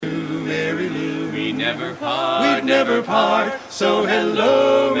we'd never part. So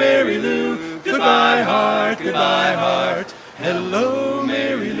hello, Mary Lou, goodbye heart, hello,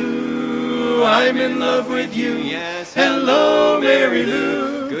 Mary Lou, I'm in love with you. Yes, Hello, Mary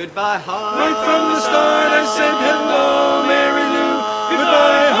Lou. goodbye heart. Right from the start I said hello, Mary Lou,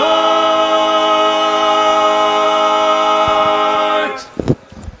 goodbye heart.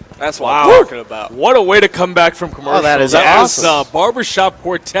 That's what I'm talking about. What a way to come back from commercial. Oh, that is was, awesome. Barbershop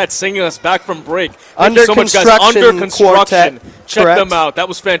Quartet singing us back from break. Thank Under you so much, guys. Construction Under Construction. Quartet, Check correct? them out. That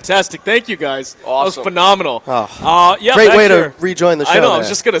was fantastic. Thank you, guys. Awesome. That was phenomenal. Yeah, Great back way here. to rejoin the show. I know. I there. was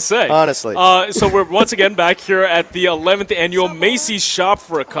just going to say. Honestly. So we're once again back here at the 11th annual Macy's Shop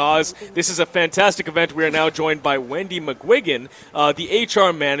for a Cause. This is a fantastic event. We are now joined by Wendy McGuigan, the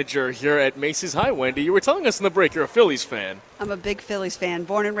HR manager here at Macy's. Hi, Wendy. You were telling us in the break you're a Phillies fan. I'm a big Phillies fan,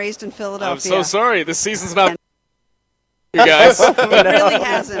 born and raised in Philadelphia. I'm so sorry. This season's not you guys. It really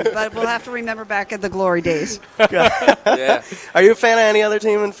hasn't, but we'll have to remember back at the glory days. Yeah. Are you a fan of any other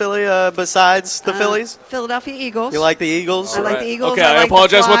team in Philly besides the Phillies? Philadelphia Eagles. You like the Eagles? I like the Eagles. Okay, I I like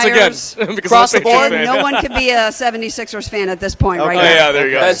apologize the once again. Flyers. Because Across I'm a the board? Patriots fan. No one can be a 76ers fan at this point right Okay. now. Yeah, there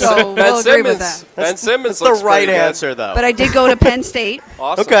you go. Ben, So Ben we'll agree with Simmons. that. Ben Simmons That's looks the right pretty good. answer, though. But I did go to Penn State.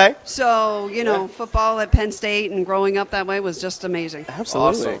 Awesome. Okay. So, football at Penn State and growing up that way was just amazing.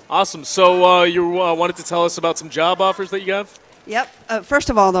 Absolutely. Awesome. So you wanted to tell us about some job offers that you have? Yep.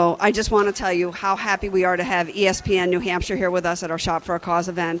 First of all, though, I just want to tell you how happy we are to have ESPN New Hampshire here with us at our Shop for a Cause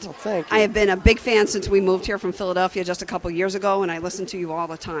event. thank you. I have been a big fan since we moved here from Philadelphia just a couple years ago, and I listen to you all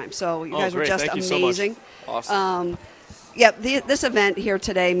the time. So you guys were great. just Thank you so much. amazing. Awesome. This event here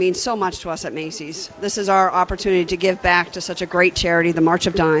today means so much to us at Macy's. This is our opportunity to give back to such a great charity, the March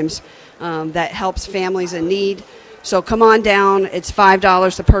of Dimes, that helps families in need. So come on down. It's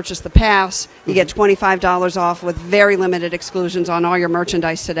 $5 to purchase the pass. You get $25 off with very limited exclusions on all your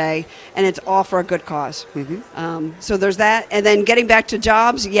merchandise today, and it's all for a good cause. So there's that. And then getting back to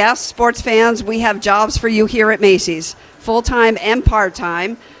jobs, yes, sports fans, we have jobs for you here at Macy's, full-time and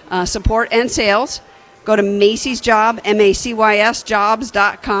part-time, support and sales. Go to Macy's Job,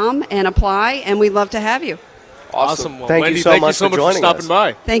 MACYSjobs.com, and apply, and we'd love to have you. Awesome. Well, Thank you Wendy, so thank much you so for much joining stopping us.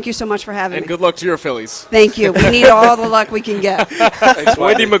 by. Thank you so much for having And me. good luck to your Phillies. Thank you. We need all the luck we can get. Thanks,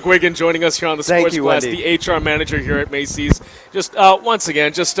 Wendy McGuigan joining us here on the Thank Sports you, Blast, Wendy. the HR manager here at Macy's. Just once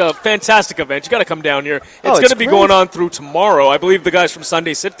again, just a fantastic event. You got to come down here. It's going it's to be great. going on through tomorrow. I believe the guys from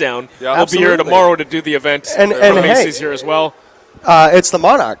Sunday Sit Down Yeah, will be here absolutely. tomorrow to do the event And from hey. Macy's here as well. It's the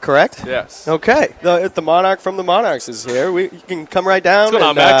Monarch, correct? Yes. Okay. The Monarch from the Monarchs is here. You can come right down. What's going on,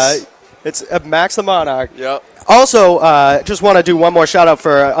 and, Max? It's Max the Monarch. Yep. Also, just want to do one more shout-out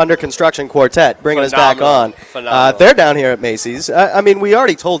for Under Construction Quartet, bringing us back on. Phenomenal. They're down here at Macy's. I mean, we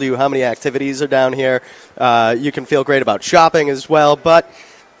already told you how many activities are down here. You can feel great about shopping as well, but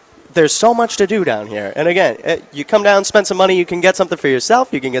there's so much to do down here. And again, you come down, spend some money, you can get something for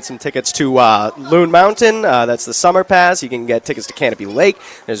yourself. You can get some tickets to Loon Mountain. That's the summer pass. You can get tickets to Canopy Lake.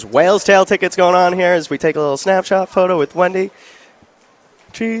 There's Whale's Tail tickets going on here as we take a little snapshot photo with Wendy.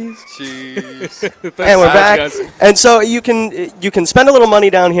 Cheese. Jeez. And we're back. guys. And so you can spend a little money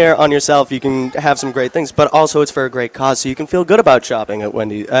down here on yourself. You can have some great things, but also it's for a great cause. So you can feel good about shopping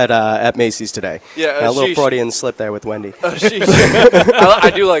at Macy's today. Yeah, a little sheesh. Freudian slip there with Wendy. Ashish.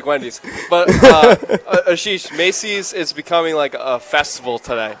 I do like Wendy's. But Ashish, Macy's is becoming like a festival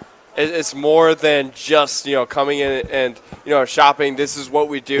today. It's more than just, coming in and, shopping. This is what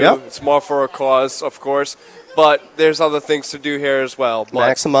we do. Yep. It's more for a cause, of course. But there's other things to do here as well. But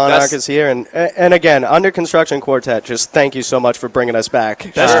Max the Monarch that's- is here, and again, Under Construction Quartet. Just thank you so much for bringing us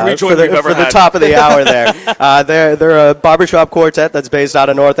back Best rejoin for the, we've ever for the had. top of the hour there. They're a barbershop quartet that's based out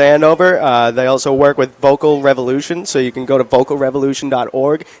of North Andover. They also work with Vocal Revolution, so you can go to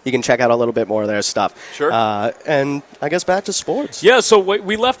vocalrevolution.org. You can check out a little bit more of their stuff. Sure. And I guess back to sports. Yeah, so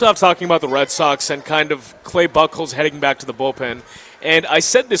we left off talking about the Red Sox and kind of Clay Buchholz heading back to the bullpen. And I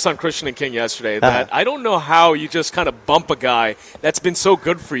said this on Christian and King yesterday, that I don't know how you just kind of bump a guy that's been so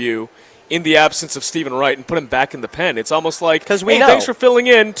good for you in the absence of Stephen Wright and put him back in the pen. It's almost like, 'Cause we hey, know. thanks for filling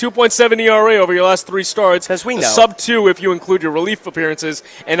in, 2.7 ERA over your last 3 starts. 'Cause we A know. sub-2 if you include your relief appearances,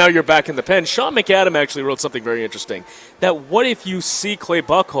 and now you're back in the pen. Sean McAdam actually wrote something very interesting, that what if you see Clay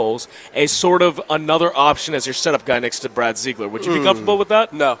Buchholz as sort of another option as your setup guy next to Brad Ziegler? Would you be comfortable with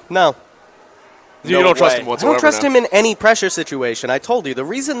that? No. No. You No don't trust way. him I whatsoever don't trust now. him in any pressure situation. I told you, the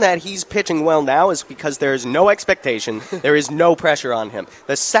reason that he's pitching well now is because there is no expectation. There is no pressure on him.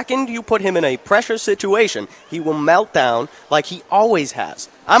 The second you put him in a pressure situation, he will melt down like he always has.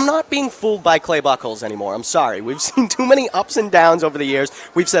 I'm not being fooled by Clay Buchholz anymore. I'm sorry. We've seen too many ups and downs over the years.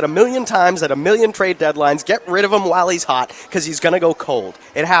 We've said a million times at a million trade deadlines, get rid of him while he's hot because he's going to go cold.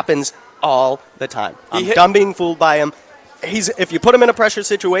 It happens all the time. I'm hit- done being fooled by him. If you put him in a pressure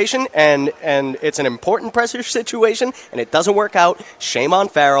situation and it's an important pressure situation and it doesn't work out, shame on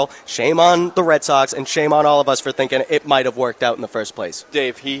Farrell, shame on the Red Sox, and shame on all of us for thinking it might have worked out in the first place.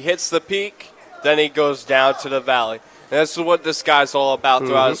 Dave, he hits the peak, then he goes down to the valley. And that's what this guy's all about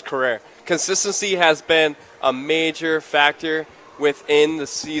throughout his career. Consistency has been a major factor within the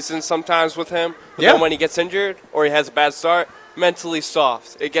season sometimes with him. But then when he gets injured or he has a bad start, mentally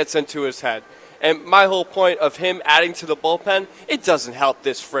soft. It gets into his head. And my whole point of him adding to the bullpen, it doesn't help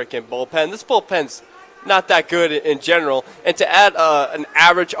this freaking bullpen. This bullpen's not that good in general. And to add an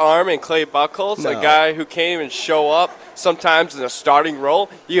average arm in Clay Buchholz, a guy who can't even show up sometimes in a starting role,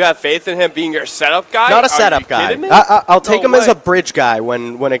 you have faith in him being your setup guy? Not a setup guy. I'll take him as a bridge guy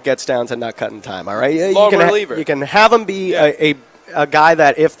when it gets down to nut cutting time. All right, Long reliever. You can have him be a guy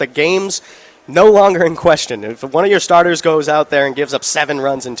that if the game's no longer in question, if one of your starters goes out there and gives up 7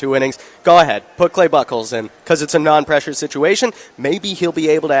 runs in 2 innings, go ahead, put Clay Buchholz in because it's a non-pressure situation. Maybe he'll be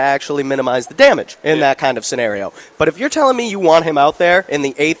able to actually minimize the damage in that kind of scenario. But if you're telling me you want him out there in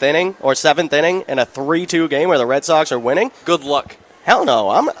the 8th inning or 7th inning in a 3-2 game where the Red Sox are winning, good luck. hell no,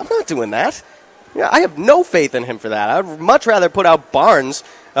 I'm not doing that. Yeah, I have no faith in him for that. I'd much rather put out Barnes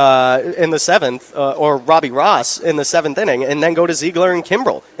in the 7th or Robbie Ross in the 7th inning and then go to Ziegler and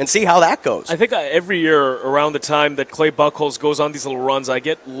Kimbrel and see how that goes. I think every year around the time that Clay Buchholz goes on these little runs, I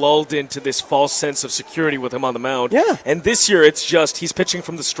get lulled into this false sense of security with him on the mound. Yeah. And this year, it's just he's pitching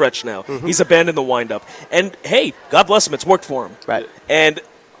from the stretch now. He's abandoned the windup. And, hey, God bless him, it's worked for him. Right. And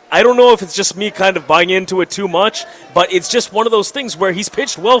I don't know if it's just me kind of buying into it too much, but it's just one of those things where he's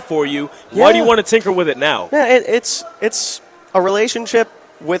pitched well for you. Yeah. Why do you want to tinker with it now? Yeah, it's a relationship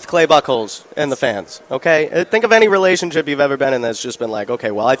with Clay Buchholz and the fans, okay? Think of any relationship you've ever been in that's just been like, okay,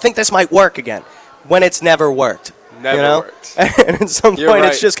 well, I think this might work again, when it's never worked. Never worked. And at some You're point,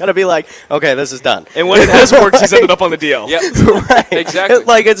 right. it's just going to be like, okay, this is done. And when it has worked, he's ended up on the DL. Yep. Right. Exactly.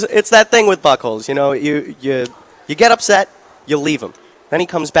 Like, it's that thing with Buchholz. You know, you get upset, you leave him. Then he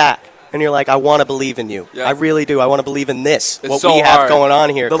comes back, and you're like, I want to believe in you. Yeah. I really do. I want to believe in this, It's what so we have hard. going on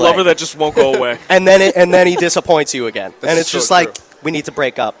here, The Clay. lover that just won't go away. And then he disappoints you again. This And is it's so just like, true. we need to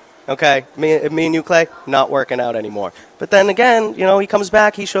break up. Okay, me and you, Clay, not working out anymore. But then again, you know, he comes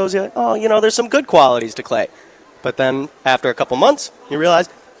back, he shows you, oh, you know, there's some good qualities to Clay. But then after a couple months, you realize,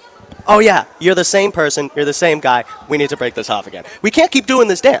 oh yeah, you're the same person, you're the same guy. We need to break this off again. We can't keep doing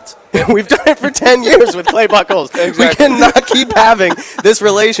this dance. We've done it for 10 years with Clay Buchholz. Exactly. We cannot keep having this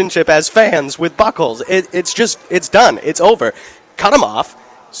relationship as fans with Buchholz. It's done. It's over. Cut him off.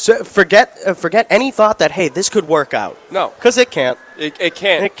 So forget any thought that, hey, this could work out. No. Because it can't. It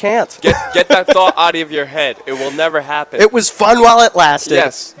can't. It can't. Get that thought out of your head. It will never happen. It was fun while it lasted,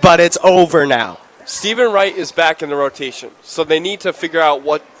 Yes. but it's over now. Stephen Wright is back in the rotation, so they need to figure out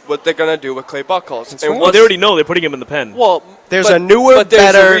what they're going to do with Clay Buchholz. And Well, they already know they're putting him in the pen. Well, There's but- a newer, but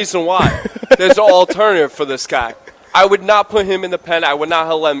there's better- a reason why. There's an alternative for this guy. I would not put him in the pen. I would not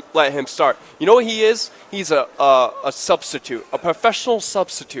let him start. You know what he is? He's a substitute, a professional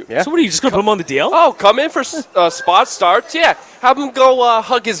substitute. Yeah. So what are you just going to put him on the DL? Oh, come in for spot starts. Yeah, have him go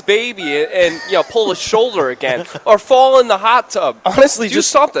hug his baby and pull his shoulder again, or fall in the hot tub. Honestly, Do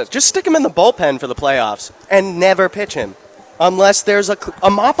just something. Just stick him in the bullpen for the playoffs and never pitch him unless there's a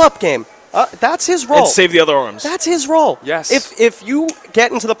mop-up game. That's his role. And save the other arms. That's his role. Yes. If you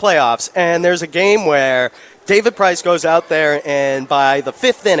get into the playoffs and there's a game where David Price goes out there and by the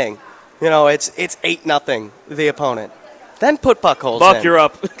 5th inning, it's 8-0 the opponent, then put Buchholz Buck, in. you're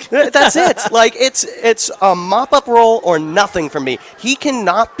up. That's it. Like it's a mop-up role or nothing for me. He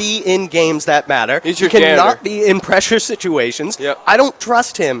cannot be in games that matter. He's your he cannot janitor. be in pressure situations. Yep. I don't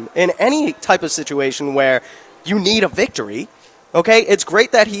trust him in any type of situation where you need a victory. Okay, it's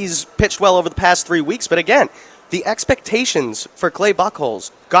great that he's pitched well over the past 3 weeks, but again, the expectations for Clay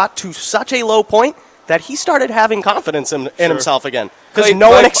Buchholz got to such a low point that he started having confidence in himself again because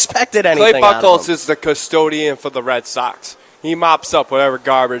no one expected anything Clay out of Buchholz him. is the custodian for the Red Sox. He mops up whatever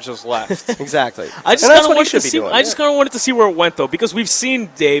garbage is left. Exactly. I just And that's kind of what he wanted should to be see. doing. I just kind of wanted to see where it went, though, because we've seen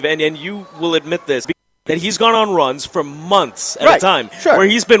Dave, and you will admit this, that he's gone on runs for months at a Right. time, Sure. where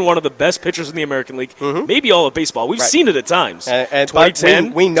he's been one of the best pitchers in the American League, maybe all of baseball. We've Right. seen it at times. And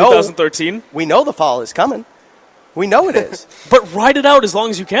 2010, we know 2013. We know the fall is coming. We know it is. But ride it out as long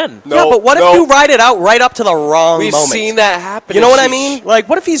as you can. Yeah, but what if you ride it out right up to the wrong We've moment? seen that happen. You know what I Ashish. mean? Like,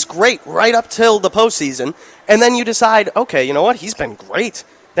 what if he's great right up till the postseason, and then you decide, okay, you know what? He's been great.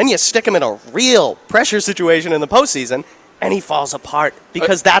 Then you stick him in a real pressure situation in the postseason, and he falls apart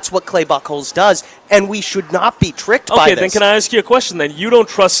because that's what Clay Buchholz does, and we should not be tricked by Okay, this. then can I ask you a question then? You don't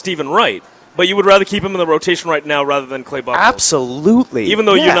trust Stephen Wright. But you would rather keep him in the rotation right now rather than Clay Buchholz? Absolutely. Even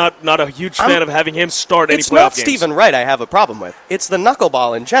though Yeah. you're not a huge fan of having him start any It's playoff not games. Stephen Wright I have a problem with. It's the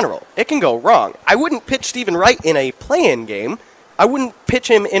knuckleball in general. It can go wrong. I wouldn't pitch Stephen Wright in a play-in game. I wouldn't pitch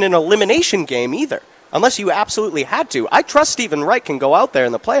him in an elimination game either, unless you absolutely had to. I trust Stephen Wright can go out there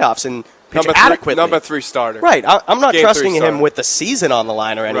in the playoffs and pitch adequately. Number 3 starter. Right. I'm not Game trusting 3 him starter. with the season on the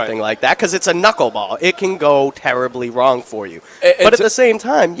line or anything Right. like that because it's a knuckleball. It can go terribly wrong for you. And but at to- the same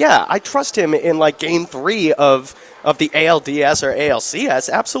time, yeah, I trust him in like Game 3 of the ALDS or ALCS.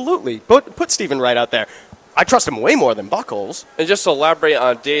 Absolutely. Put Stephen Wright out there. I trust him way more than Buchholz. And just to elaborate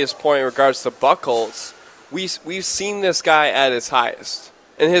on Dave's point in regards to Buchholz, we've seen this guy at his highest.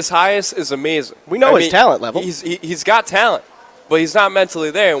 And his highest is amazing. We know his talent level. He's got talent, but he's not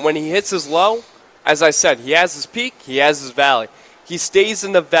mentally there. And when he hits his low, as I said, he has his peak, he has his valley. He stays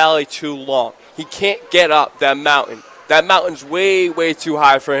in the valley too long. He can't get up that mountain. That mountain's way, way too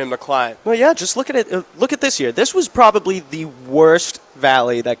high for him to climb. Well, yeah, just look at it. Look at this year. This was probably the worst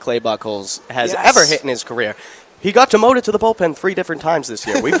valley that Clay Buchholz has Yes. ever hit in his career. He got demoted to the bullpen 3 different times this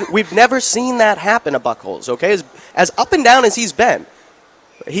year. We've never seen that happen to Buchholz, okay? As up and down as he's been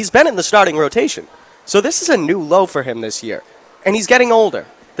in the starting rotation. So this is a new low for him this year. And he's getting older.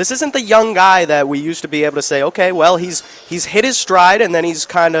 This isn't the young guy that we used to be able to say, okay, well, he's hit his stride and then he's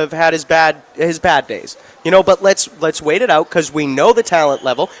kind of had his bad days. You know, but let's wait it out because we know the talent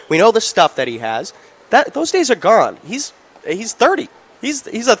level. We know the stuff that he has. Those days are gone. He's 30. He's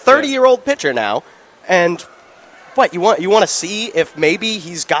a 30-year-old pitcher now. And what, you want to see if maybe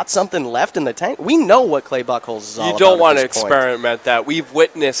he's got something left in the tank? We know what Clay Buchholz is all about. You don't want to at this point. experiment that. We've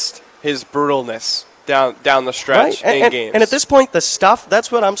witnessed his brutalness down the stretch Right. in games. And at this point, the stuff,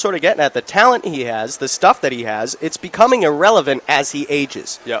 that's what I'm sort of getting at. The talent he has, the stuff that he has, it's becoming irrelevant as he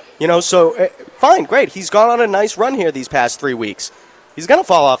ages. Yep. You know, so fine, great. He's gone on a nice run here these past 3 weeks. He's going to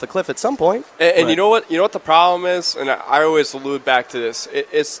fall off the cliff at some point. And you know what? You know what the problem is, and I always allude back to this.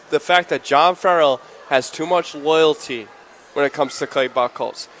 It's the fact that John Farrell has too much loyalty when it comes to Clay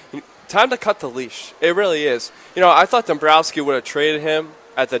Buchholz. Time to cut the leash. It really is. You know, I thought Dombrowski would have traded him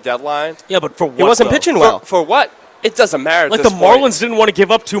at the deadline. Yeah, but for what? He wasn't though? pitching well. For what? It doesn't matter. Like at the this point. Marlins didn't want to give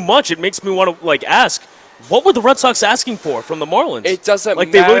up too much. It makes me want to ask, what were the Red Sox asking for from the Marlins? It doesn't they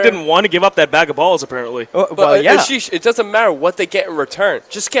really matter. didn't want to give up that bag of balls. Apparently, But Ashish, it doesn't matter what they get in return.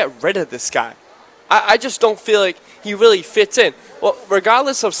 Just get rid of this guy. I just don't feel like he really fits in. Well,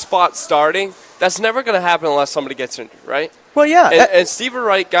 regardless of spot starting, that's never going to happen unless somebody gets injured, right? Well, yeah. And Stephen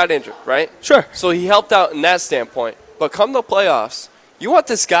Wright got injured, right? Sure. So he helped out in that standpoint. But come the playoffs, you want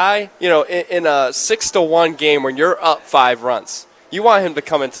this guy, you know, in a 6-1 game when you're up 5 runs. You want him to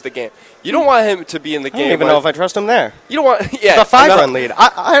come into the game. You don't want him to be in the I game. don't even know if I trust him there. You don't want, yeah, The 5-run lead.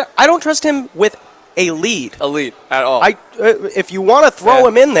 I don't trust him with a lead. a lead at all. If you want to throw Yeah.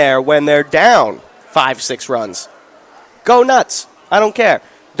 him in there when they're down 5-6 runs, go nuts. I don't care.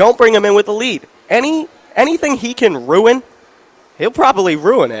 Don't bring him in with the lead. Anything he can ruin, he'll probably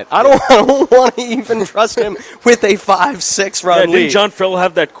ruin it. I don't want to even trust him with a 5-6 run didn't lead. John Farrell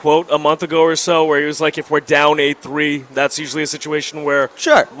have that quote a month ago or so where he was like, "If we're down 8-3, that's usually a situation where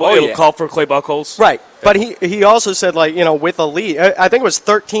Sure. it'll call for Clay Buchholz." Right. But he also said, like, you know, with a lead, I think it was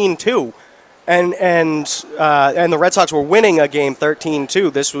 13-2, and the Red Sox were winning a game 13-2.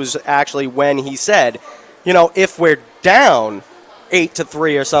 This was actually when he said, you know, if we're down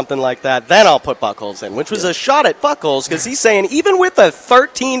 8-3 or something like that, then I'll put Buchholz in, which was a shot at Buchholz because he's saying even with a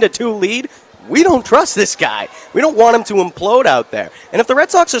 13-2 lead, we don't trust this guy. We don't want him to implode out there. And if the Red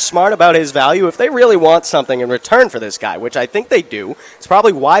Sox are smart about his value, if they really want something in return for this guy, which I think they do, it's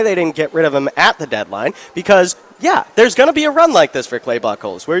probably why they didn't get rid of him at the deadline, because, yeah, there's going to be a run like this for Clay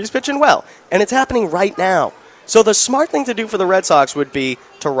Buchholz where he's pitching well, and it's happening right now. So the smart thing to do for the Red Sox would be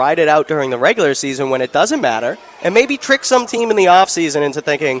to ride it out during the regular season when it doesn't matter, and maybe trick some team in the offseason into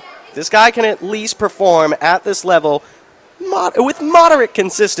thinking, this guy can at least perform at this level with moderate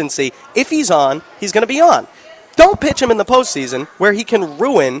consistency. If he's on, he's going to be on. Don't pitch him in the postseason where he can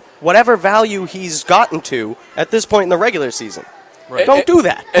ruin whatever value he's gotten to at this point in the regular season. Right. Don't do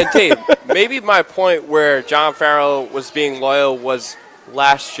that. And Dave, maybe my point where John Farrell was being loyal was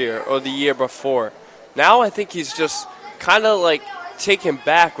last year or the year before. Now I think he's just kind of like taken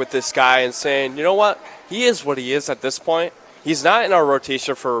back with this guy and saying, you know what? He is what he is at this point. He's not in our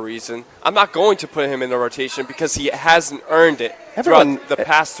rotation for a reason. I'm not going to put him in the rotation because he hasn't earned it throughout the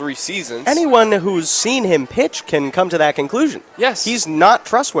past 3 seasons. Anyone who's seen him pitch can come to that conclusion. Yes. He's not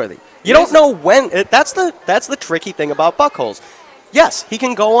trustworthy. You don't know when. That's the tricky thing about Buchholz. Yes, he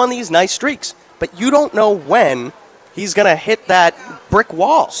can go on these nice streaks, but you don't know when he's going to hit that brick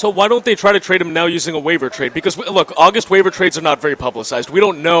wall. So why don't they try to trade him now using a waiver trade? Because, look, August waiver trades are not very publicized. We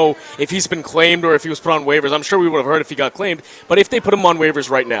don't know if he's been claimed or if he was put on waivers. I'm sure we would have heard if he got claimed. But if they put him on waivers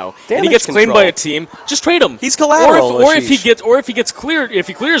right now and he gets claimed by a team, just trade him. He's collateral. Or if he gets cleared, if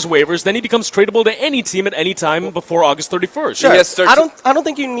he clears waivers, then he becomes tradable to any team at any time before August 31st. Sure. I don't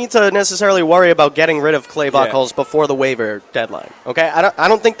think you need to necessarily worry about getting rid of Clay Buchholz before the waiver deadline. Okay, I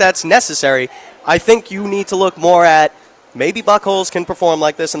don't think that's necessary. I think you need to look more at maybe Buchholz can perform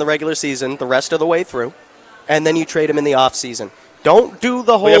like this in the regular season the rest of the way through, and then you trade him in the off season. Don't do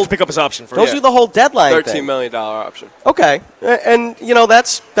the whole. You have to pick up his option first. Don't do the whole deadline $13 million option. Okay, and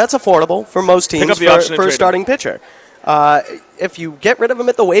that's affordable for most teams for a starting pitcher. If you get rid of him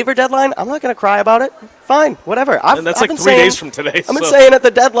at the waiver deadline, I'm not going to cry about it. Fine, whatever. And that's like 3 days from today. I've been saying at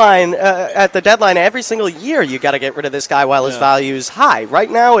the deadline every single year you got to get rid of this guy while his value is high. Right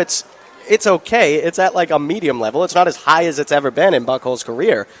now it's okay. It's at like a medium level. It's not as high as it's ever been in Buchholz's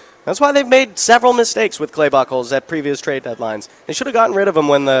career. That's why they've made several mistakes with Clay Buchholz at previous trade deadlines. They should have gotten rid of him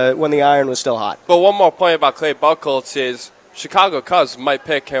when the iron was still hot. But one more point about Clay Buchholz is Chicago Cubs might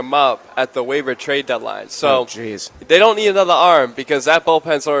pick him up at the waiver trade deadline. So they don't need another arm because that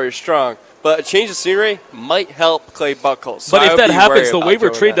bullpen's already strong. But a change of scenery might help Clay Buchholz. So but if that happens, the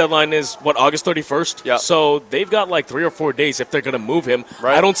waiver trade deadline is, August 31st? Yep. So they've got like 3 or 4 days if they're going to move him.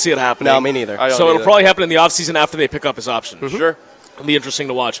 Right. I don't see it happening. No, me neither. So it'll probably happen in the offseason after they pick up his option. Mm-hmm. Sure. It'll be interesting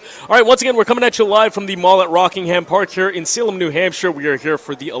to watch. All right, once again, we're coming at you live from the mall at Rockingham Park here in Salem, New Hampshire. We are here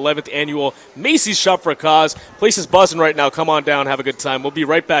for the 11th annual Macy's Shop for a Cause. Place is buzzing right now. Come on down, have a good time. We'll be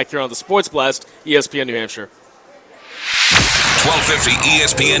right back here on the Sports Blast, ESPN New Hampshire. 1250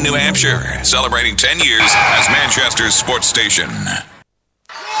 ESPN New Hampshire, celebrating 10 years as Manchester's sports station.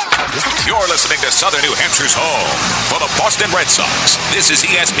 You're listening to Southern New Hampshire's home for the Boston Red Sox. This is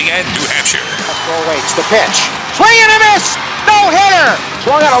ESPN New Hampshire. Waits the pitch. Swing and a miss! No hitter!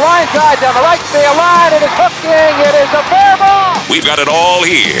 Swung on a line drive down the right field line. It is hooking. It is a fair ball. We've got it all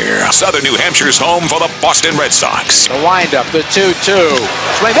here. Southern New Hampshire's home for the Boston Red Sox. The windup, the 2-2.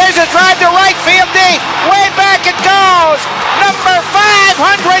 Swing. There's a drive to right field deep. Way back it goes. Number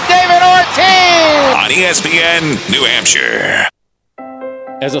 500, David Ortiz. On ESPN New Hampshire.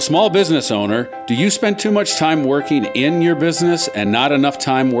 As a small business owner, do you spend too much time working in your business and not enough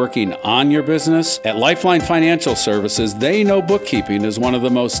time working on your business? At Lifeline Financial Services, they know bookkeeping is one of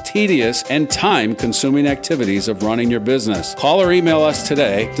the most tedious and time-consuming activities of running your business. Call or email us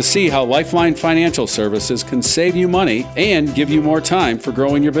today to see how Lifeline Financial Services can save you money and give you more time for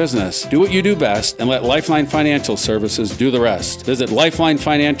growing your business. Do what you do best and let Lifeline Financial Services do the rest. Visit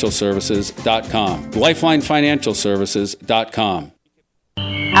lifelinefinancialservices.com. lifelinefinancialservices.com.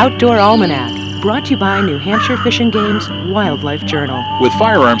 Outdoor Almanac, brought to you by New Hampshire Fish and Game's Wildlife Journal. With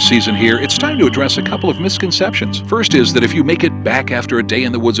firearms season here, it's time to address a couple of misconceptions. First is that if you make it back after a day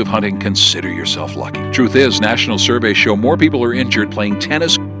in the woods of hunting, consider yourself lucky. Truth is, national surveys show more people are injured playing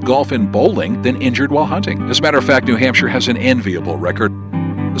tennis, golf, and bowling than injured while hunting. As a matter of fact, New Hampshire has an enviable record.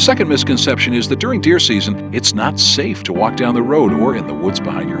 The second misconception is that during deer season, it's not safe to walk down the road or in the woods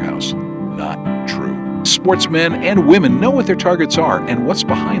behind your house. Not true. Sportsmen and women know what their targets are and what's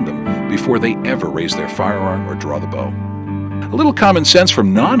behind them before they ever raise their firearm or draw the bow. A little common sense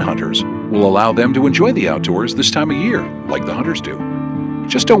from non-hunters will allow them to enjoy the outdoors this time of year, like the hunters do.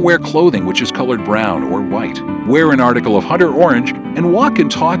 Just don't wear clothing which is colored brown or white. Wear an article of hunter orange and walk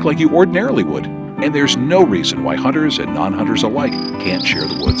and talk like you ordinarily would. And there's no reason why hunters and non-hunters alike can't share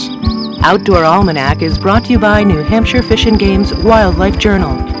the woods. Outdoor Almanac is brought to you by New Hampshire Fish and Game's Wildlife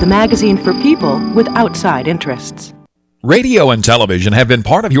Journal, the magazine for people with outside interests. Radio and television have been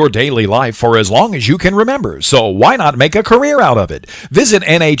part of your daily life for as long as you can remember, so why not make a career out of it? Visit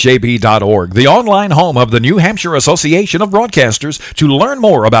NHAB.org, the online home of the New Hampshire Association of Broadcasters, to learn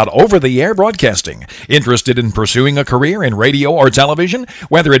more about over-the-air broadcasting. Interested in pursuing a career in radio or television?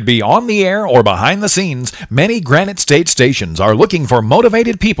 Whether it be on the air or behind the scenes, many Granite State stations are looking for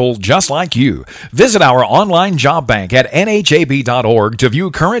motivated people just like you. Visit our online job bank at NHAB.org to view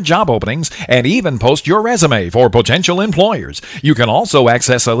current job openings and even post your resume for potential employers. You can also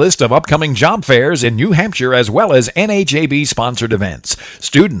access a list of upcoming job fairs in New Hampshire as well as NHAB-sponsored events.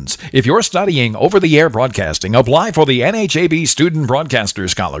 Students, if you're studying over-the-air broadcasting, apply for the NHAB Student Broadcaster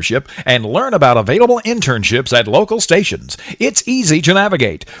Scholarship and learn about available internships at local stations. It's easy to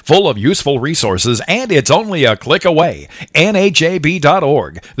navigate, full of useful resources, and it's only a click away.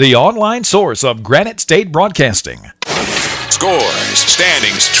 NHAB.org, the online source of Granite State broadcasting. Scores,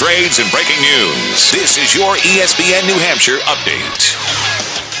 standings, trades, and breaking news. This is your ESPN New Hampshire update.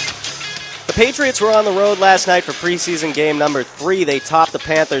 The Patriots were on the road last night for preseason game number 3. They topped the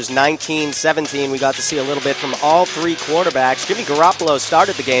Panthers 19-17. We got to see a little bit from all three quarterbacks. Jimmy Garoppolo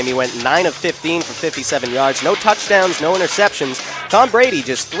started the game. He went 9 of 15 for 57 yards. No touchdowns, no interceptions. Tom Brady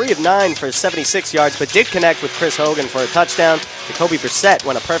just 3 of 9 for 76 yards, but did connect with Chris Hogan for a touchdown. Jacoby Brissett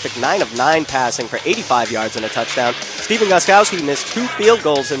went a perfect 9 of 9 passing for 85 yards and a touchdown. Stephen Gostkowski missed 2 field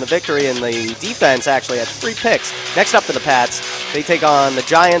goals in the victory, and the defense actually had 3 picks. Next up for the Pats, they take on the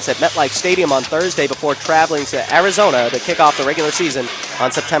Giants at MetLife Stadium on Thursday before traveling to Arizona to kick off the regular season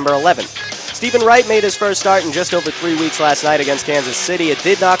on September 11th. Stephen Wright made his first start in just over 3 weeks last night against Kansas City. It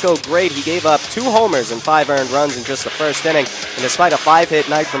did not go great. He gave up 2 homers and 5 earned runs in just the first inning. And despite a 5-hit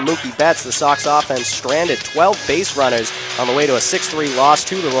night from Mookie Betts, the Sox offense stranded 12 base runners on the way to a 6-3 loss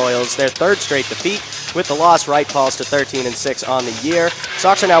to the Royals, their third straight defeat. With the loss, Wright falls to 13-6 on the year.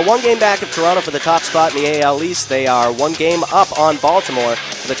 Sox are now 1 game back of Toronto for the top spot in the AL East. They are 1 game up on Baltimore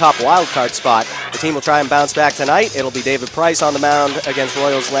for the top wildcard spot. The team will try and bounce back tonight. It'll be David Price on the mound against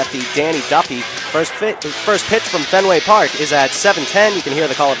Royals lefty Danny Duffy. First pitch from Fenway Park is at 7:10. You can hear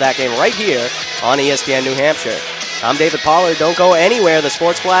the call of that game right here on ESPN New Hampshire. I'm David Pollard. Don't go anywhere. The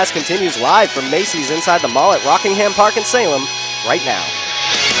Sports Blast continues live from Macy's inside the mall at Rockingham Park in Salem right now.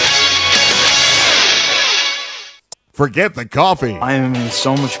 Forget the coffee. I am in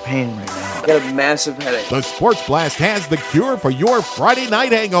so much pain right now. I got a massive headache. The Sports Blast has the cure for your Friday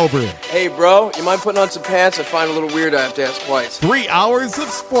night hangover. Hey, bro, you mind putting on some pants? I find it a little weird I have to ask twice. 3 hours of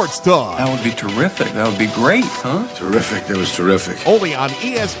sports talk. That would be terrific. That would be great, huh? Terrific. That was terrific. Only on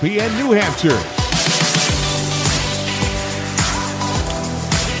ESPN New Hampshire.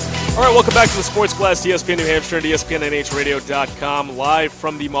 All right, welcome back to the Sports Blast, ESPN New Hampshire and ESPNNHradio.com, live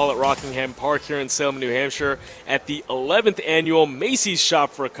from the mall at Rockingham Park here in Salem, New Hampshire, at the 11th annual Macy's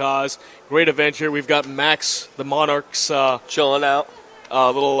Shop for a Cause. Great event here. We've got Max, the Monarchs, chilling out.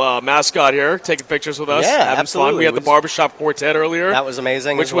 Little mascot here, taking pictures with us, Yeah, having absolutely. fun. We had the Barbershop Quartet earlier. That was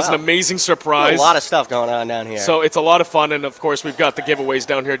amazing. Which as was well. an amazing surprise. A lot of stuff going on down here. So it's a lot of fun, and of course we've got the giveaways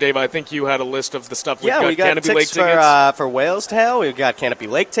down here. Dave, I think you had a list of the stuff. We got Canopy Lake tickets tickets for Whale's Tail. We've got Canopy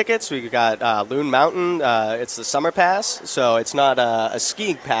Lake tickets. We've got Loon Mountain. It's the summer pass, so it's not a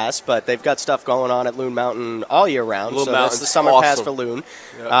skiing pass, but they've got stuff going on at Loon Mountain all year round. Loon so that's Mountain's the summer awesome. pass for Loon.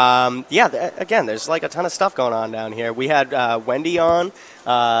 Yep. Again, there's like a ton of stuff going on down here. We had Wendy on.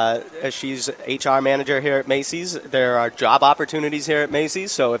 She's HR manager here at Macy's. There are job opportunities here at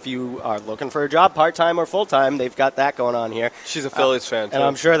Macy's, so if you are looking for a job, part-time or full-time, they've got that going on here. She's a Phillies fan, too. And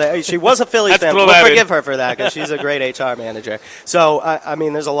I'm sure that she was a Phillies fan. We'll forgive her for that because she's a great HR manager. So, I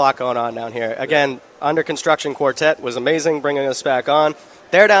mean, there's a lot going on down here. Again, Under Construction Quartet was amazing bringing us back on.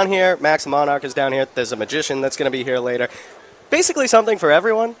 They're down here. Max the Monarch is down here. There's a magician that's going to be here later. Basically something for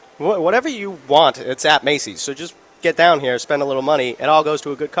everyone. Whatever you want, it's at Macy's. So just get down here, spend a little money. It all goes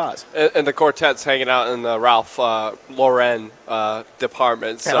to a good cause. And the quartet's hanging out in the Ralph Lauren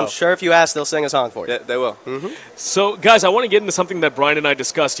department. So And I'm sure if you ask, they'll sing a song for you. They will. Mm-hmm. So, guys, I want to get into something that Brian and I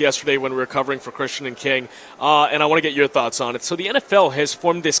discussed yesterday when we were covering for Christian and King, and I want to get your thoughts on it. So the NFL has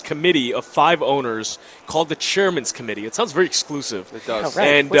formed this committee of 5 owners called the Chairman's Committee. It sounds very exclusive. It does. Oh, right.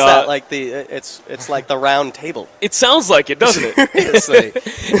 And, What's that? Like it's like the round table. It sounds like it, doesn't it? Seriously.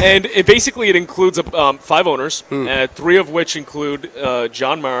 And it includes 5 owners, 3 of which include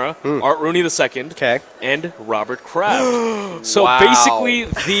John Mara, Art Rooney II, and Robert Kraft. So Wow. basically,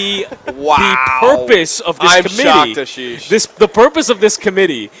 the purpose of this I'm committee, shocked, Ashish. the purpose of this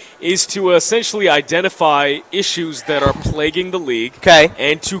committee is to essentially identify issues that are plaguing the league,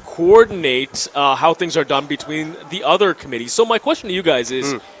 and to coordinate how things are done between the other committees. So my question to you guys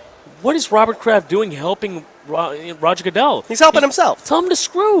is, what is Robert Kraft doing helping Roger Goodell? He's helping himself. Tell him to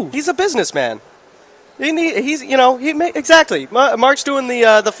screw. He's a businessman. Exactly. Mark's doing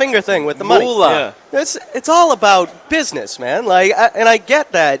the finger thing with the money. Moolah. Yeah. It's all about business, man. And I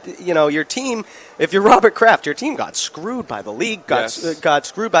get that. Your team. If you're Robert Kraft, your team got screwed by the league. Got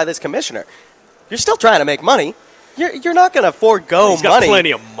screwed by this commissioner. You're still trying to make money. You're not going to forego He's got money.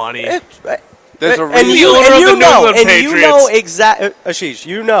 plenty of money. There's a And reason. you know, Patriots. exactly, Ashish,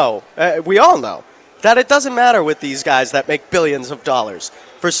 we all know that it doesn't matter with these guys that make billions of dollars.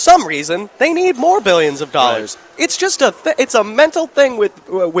 For some reason, they need more billions of dollars. Right. It's just it's a mental thing with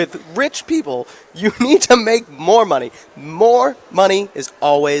rich people. You need to make more money. More money is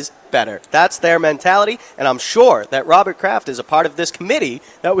always better. That's their mentality, and I'm sure that Robert Kraft is a part of this committee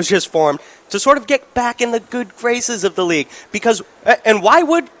that was just formed to sort of get back in the good graces of the league. And why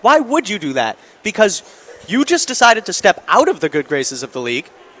would you do that? Because you just decided to step out of the good graces of the league.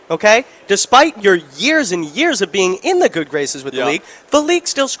 Okay? Despite your years and years of being in the good graces with the league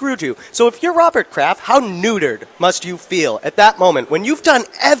still screwed you. So if you're Robert Kraft, how neutered must you feel at that moment when you've done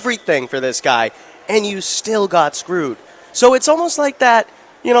everything for this guy and you still got screwed? So it's almost like that,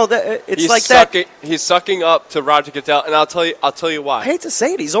 He's sucking up to Roger Goodell, and I'll tell you why. I hate to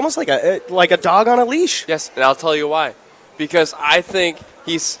say it, he's almost like a dog on a leash. Yes, and I'll tell you why. Because I think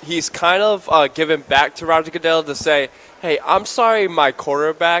he's kind of giving back to Roger Goodell to say, hey, I'm sorry my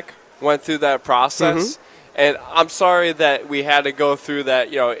quarterback went through that process, and I'm sorry that we had to go through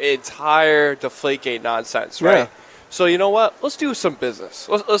that entire Deflategate nonsense, right? Yeah. So you know what? Let's do some business.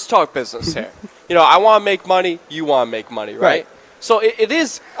 Let's talk business here. I want to make money. You want to make money, right? So it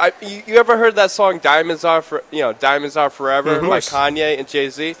is. You ever heard that song "Diamonds Are Forever" by Kanye and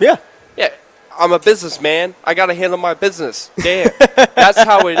Jay-Z? Yeah. Yeah. I'm a businessman. I got to handle my business. Damn. That's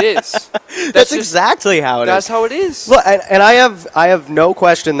how it is. That's exactly how it is. That's how it is. Look, and I have no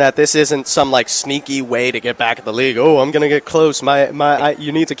question that this isn't some sneaky way to get back at the league. Oh, I'm going to get close.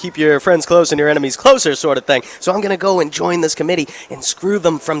 You need to keep your friends close and your enemies closer, sort of thing. So I'm going to go and join this committee and screw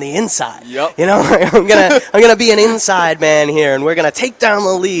them from the inside. Yep. I'm gonna be an inside man here, and we're going to take down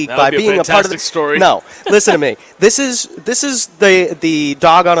the league by being a part of the story. No, listen to me. This is the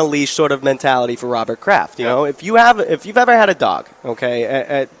dog on a leash sort of mentality for Robert Kraft. If you've ever had a dog,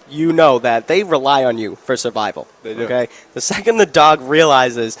 okay, you know that they rely on you for survival. They do. Okay, the second the dog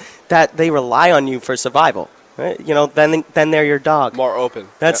realizes that they rely on you for survival, right, then they're your dog. More open.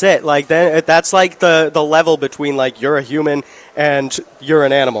 That's it. That's like the level between you're a human and you're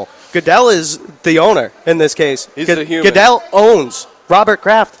an animal. Goodell is the owner in this case. He's the human. Goodell owns Robert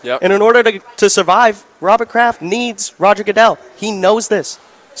Kraft, Yep. and in order to survive, Robert Kraft needs Roger Goodell. He knows this.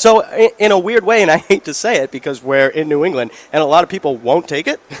 So in a weird way, and I hate to say it because we're in New England, and a lot of people won't take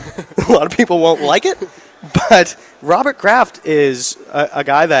it, a lot of people won't like it, but Robert Kraft is a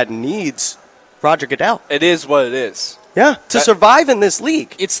guy that needs Roger Goodell. It is what it is. Yeah, to survive in this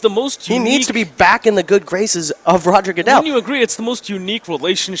league. It's the most unique. He needs to be back in the good graces of Roger Goodell. Wouldn't you agree? It's the most unique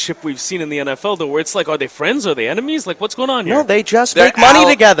relationship we've seen in the NFL, though, where it's are they friends? Are they enemies? What's going on here? No, they just make money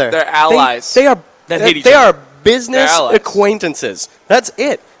together. They're allies. They are that hate each they other. are business acquaintances. That's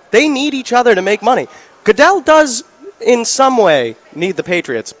it. They need each other to make money. Goodell does, in some way, need the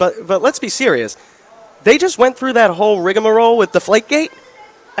Patriots, but let's be serious. They just went through that whole rigmarole with Deflategate,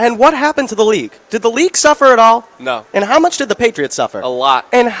 and what happened to the league? Did the league suffer at all? No. And how much did the Patriots suffer? A lot.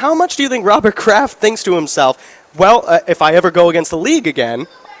 And how much do you think Robert Kraft thinks to himself, well, if I ever go against the league again,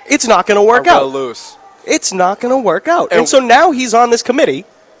 it's not going to work out. I'm going to lose. It's not going to work out. And so now he's on this committee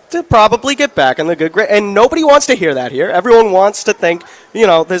to probably get back in the good grade. And nobody wants to hear that here. Everyone wants to think,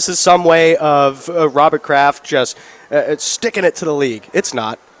 this is some way of Robert Kraft just sticking it to the league. It's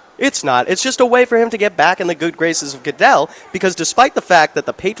not. It's not. It's just a way for him to get back in the good graces of Goodell, because despite the fact that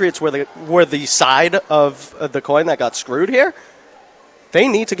the Patriots were the side of the coin that got screwed here, they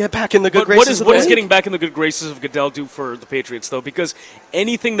need to get back in the good graces of the league. What does getting back in the good graces of Goodell do for the Patriots, though? Because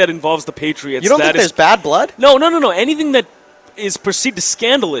anything that involves the Patriots... You don't think there's bad blood? No. Anything that is perceived as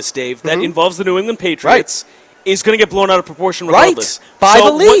scandalous, Dave, that involves the New England Patriots is going to get blown out of proportion regardless. By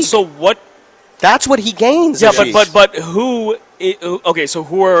the league. What? That's what he gains. Yeah, but who... Okay, so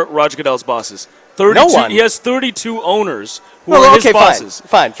who are Roger Goodell's bosses? 32, no one. He has 32 owners who are his bosses.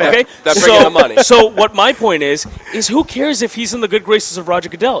 Fine, fair. Okay? That bring in the money. So what my point is who cares if he's in the good graces of Roger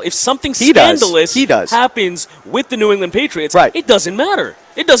Goodell? If something scandalous happens with the New England Patriots, it doesn't matter.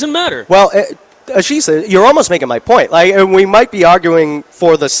 It doesn't matter. Well, Ashisa, you're almost making my point. We might be arguing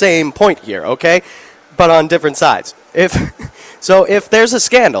for the same point here, okay? But on different sides. If there's a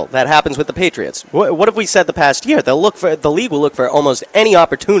scandal that happens with the Patriots, what have we said the past year? The league will look for almost any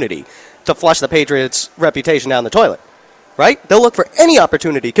opportunity to flush the Patriots' reputation down the toilet, right? They'll look for any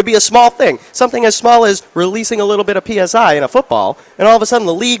opportunity. It could be a small thing, something as small as releasing a little bit of PSI in a football, and all of a sudden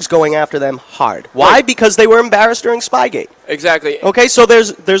the league's going after them hard. Why? Right. Because they were embarrassed during Spygate. Exactly. Okay, so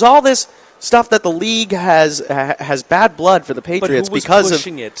there's all this stuff that the league has bad blood for the Patriots because of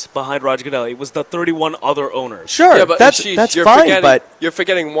pushing it behind Roger Goodell. It was the 31 other owners. Sure, yeah, but that's fine. But you're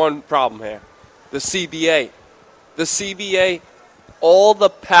forgetting one problem here: the CBA. The CBA, all the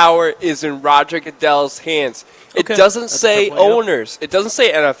power is in Roger Goodell's hands. It doesn't say owners. It doesn't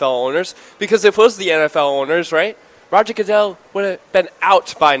say NFL owners, because if it was the NFL owners, right? Roger Goodell would have been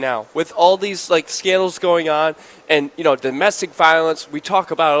out by now with all these scandals going on and domestic violence. We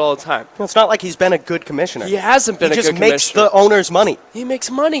talk about it all the time. Well, it's not like he's been a good commissioner. He hasn't been a good commissioner. He just makes the owners money. He makes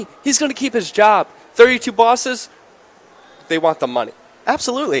money. He's going to keep his job. 32 bosses, they want the money.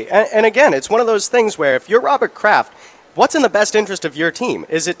 Absolutely. And again, it's one of those things where if you're Robert Kraft what's in the best interest of your team?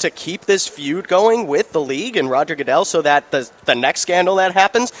 Is it to keep this feud going with the league and Roger Goodell so that the next scandal that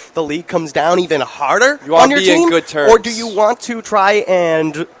happens, the league comes down even harder on your team? In good terms. Or do you want to try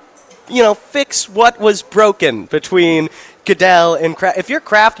and, fix what was broken between Goodell and Kraft? If you're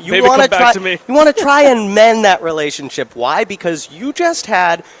Kraft, you want to try and mend that relationship. Why? Because you just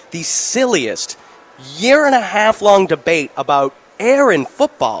had the silliest year-and-a-half-long debate about Aaron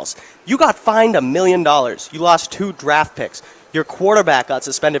footballs. You got fined $1 million. You lost 2 draft picks. Your quarterback got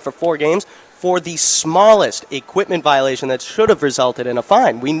suspended for 4 games for the smallest equipment violation that should have resulted in a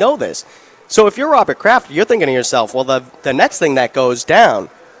fine. We know this. So if you're Robert Kraft, you're thinking to yourself, well, the next thing that goes down,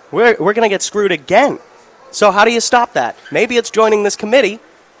 we're going to get screwed again. So how do you stop that? Maybe it's joining this committee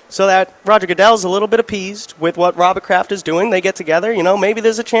so that Roger Goodell's a little bit appeased with what Robert Kraft is doing. They get together, maybe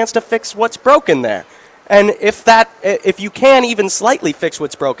there's a chance to fix what's broken there. And if you can even slightly fix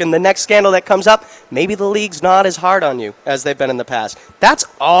what's broken, the next scandal that comes up, maybe the league's not as hard on you as they've been in the past. That's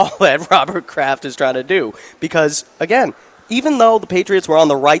all that Robert Kraft is trying to do. Because, again, even though the Patriots were on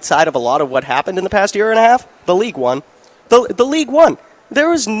the right side of a lot of what happened in the past year and a half, the league won. The league won. There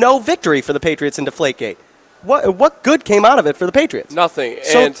was no victory for the Patriots in Deflategate. What good came out of it for the Patriots? Nothing.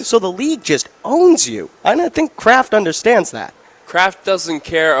 So the league just owns you. I think Kraft understands that. Kraft doesn't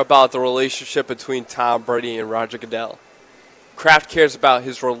care about the relationship between Tom Brady and Roger Goodell. Kraft cares about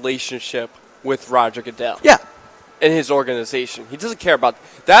his relationship with Roger Goodell. Yeah. And his organization. He doesn't care about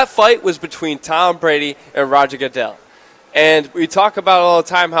that. Fight was between Tom Brady and Roger Goodell. And we talk about all the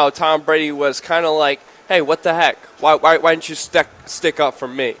time how Tom Brady was kind of like, hey, what the heck? Why didn't you stick up for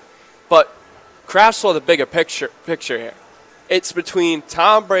me? But Kraft saw the bigger picture here. It's between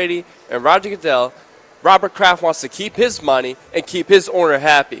Tom Brady and Roger Goodell. Robert Kraft wants to keep his money and keep his owner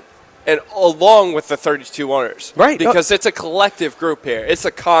happy, and along with the 32 owners. Right. Because it's a collective group here. It's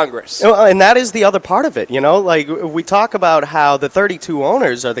a Congress. And that is the other part of it, Like, we talk about how the 32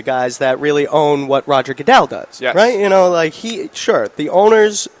 owners are the guys that really own what Roger Goodell does. Yes. Right? The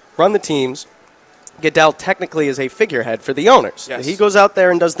owners run the teams. Goodell technically is a figurehead for the owners. Yes. He goes out there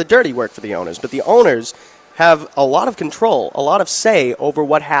and does the dirty work for the owners. But the owners have a lot of control, a lot of say over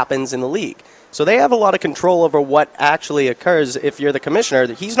what happens in the league. So they have a lot of control over what actually occurs if you're the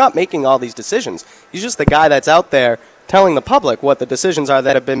commissioner. He's not making all these decisions. He's just the guy that's out there telling the public what the decisions are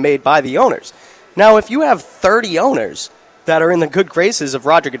that have been made by the owners. Now, if you have 30 owners that are in the good graces of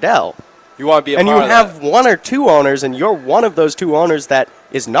Roger Goodell, you want to be a and part you of have that. 1 or 2 owners and you're one of those 2 owners that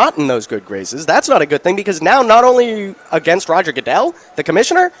is not in those good graces, that's not a good thing, because now not only are you against Roger Goodell, the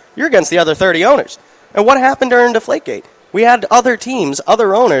commissioner, you're against the other 30 owners. And what happened during Deflategate? We had other teams,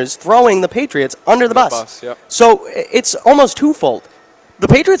 other owners, throwing the Patriots under the bus. Yep. So it's almost twofold. The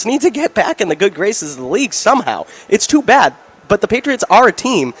Patriots need to get back in the good graces of the league somehow. It's too bad, but the Patriots are a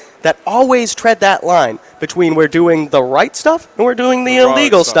team that always tread that line between we're doing the right stuff and we're doing the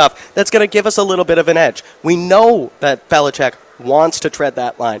illegal stuff. That's going to give us a little bit of an edge. We know that Belichick wants to tread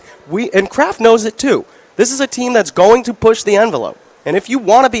that line. And Kraft knows it too. This is a team that's going to push the envelope. And if you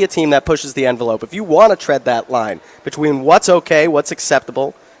want to be a team that pushes the envelope, if you want to tread that line between what's okay, what's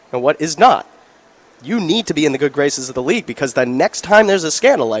acceptable, and what is not, you need to be in the good graces of the league, because the next time there's a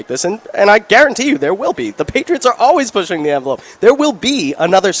scandal like this, and I guarantee you there will be, the Patriots are always pushing the envelope. There will be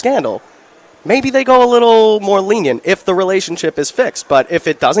another scandal. Maybe they go a little more lenient if the relationship is fixed. But if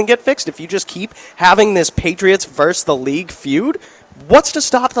it doesn't get fixed, if you just keep having this Patriots versus the league feud, what's to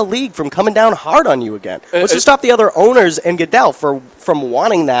stop the league from coming down hard on you again? What's to stop the other owners and Goodell from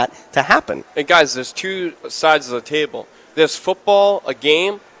wanting that to happen? And guys, there's 2 sides of the table. There's football, a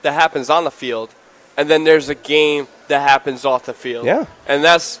game that happens on the field, and then there's a game that happens off the field. Yeah. And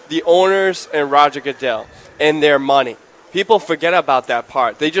that's the owners and Roger Goodell and their money. People forget about that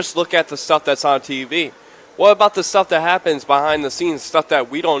part. They just look at the stuff that's on TV. What about the stuff that happens behind the scenes, stuff that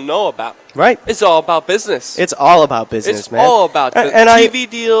we don't know about? Right. It's all about business. It's all about business, man. It's all about TV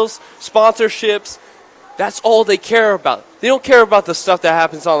deals, sponsorships. That's all they care about. They don't care about the stuff that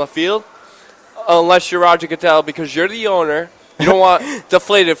happens on the field unless you're Roger Goodell, because you're the owner. You don't want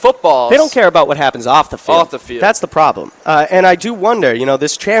deflated footballs. They don't care about what happens off the field. Off the field. That's the problem. And I do wonder,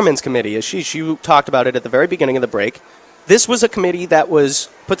 this chairman's committee, Ashish, you talked about it at the very beginning of the break. This was a committee that was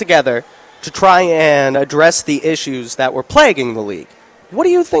put together to try and address the issues that were plaguing the league. What do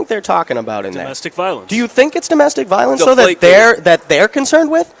you think they're talking about in there? Domestic violence. Do you think it's domestic violence Deflategate. that they're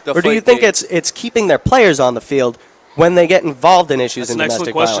concerned with? Or do you think Deflategate. it's keeping their players on the field when they get involved in issues in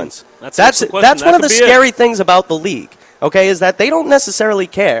domestic violence? That's one of the scary things about the league, okay, is that they don't necessarily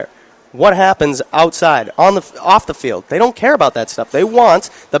care what happens outside, off the field. They don't care about that stuff. They want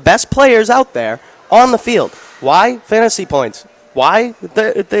the best players out there on the field. Why? Fantasy points. Why?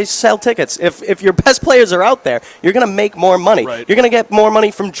 They sell tickets. If your best players are out there, you're going to make more money. Right. You're going to get more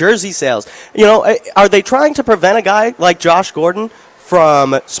money from jersey sales. Are they trying to prevent a guy like Josh Gordon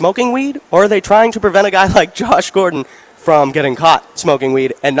from smoking weed, or are they trying to prevent a guy like Josh Gordon from getting caught smoking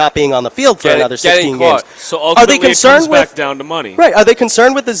weed and not being on the field for another 16 games? So ultimately, are they concerned it comes back down to money. Right. Are they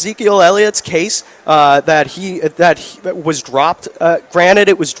concerned with Ezekiel Elliott's case that he was dropped? Granted,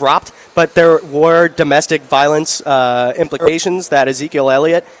 it was dropped, but there were domestic violence implications that Ezekiel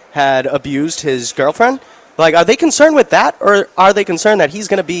Elliott had abused his girlfriend. Like, are they concerned with that, or are they concerned that he's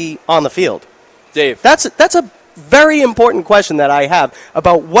going to be on the field? Dave. That's a very important question that I have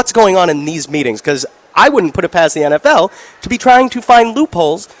about what's going on in these meetings, because I wouldn't put it past the NFL to be trying to find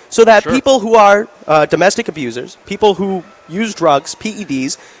loopholes so that people who are domestic abusers, people who use drugs,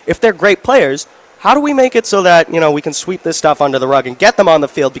 PEDs, if they're great players, how do we make it so that, we can sweep this stuff under the rug and get them on the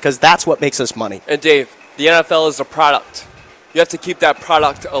field, because that's what makes us money. And Dave, the NFL is a product. You have to keep that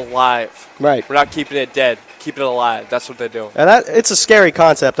product alive. Right. We're not keeping it dead. Keep it alive. That's what they do. And it's a scary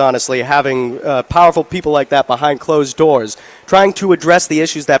concept, honestly, having powerful people like that behind closed doors trying to address the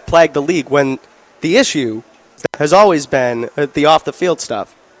issues that plague the league when the issue has always been the off-the-field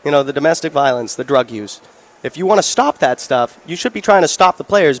stuff. The domestic violence, the drug use. If you want to stop that stuff, you should be trying to stop the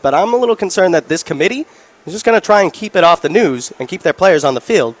players. But I'm a little concerned that this committee is just going to try and keep it off the news and keep their players on the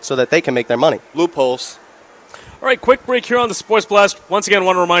field so that they can make their money. Loopholes. All right, quick break here on the Sports Blast. Once again, I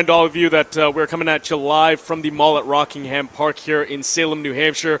want to remind all of you that we're coming at you live from the mall at Rockingham Park here in Salem, New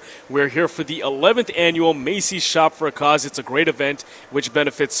Hampshire. We're here for the 11th annual Macy's Shop for a Cause. It's a great event which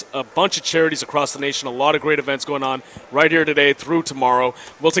benefits a bunch of charities across the nation. A lot of great events going on right here today through tomorrow.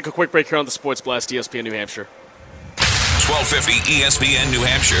 We'll take a quick break here on the Sports Blast, ESPN New Hampshire. 1250 ESPN New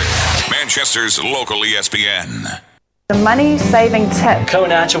Hampshire, Manchester's local ESPN. The money-saving tip.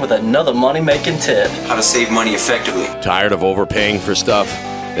 Coming at you with another money-making tip. How to save money effectively. Tired of overpaying for stuff?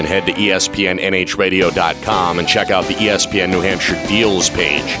 Then head to ESPNNHradio.com and check out the ESPN New Hampshire Deals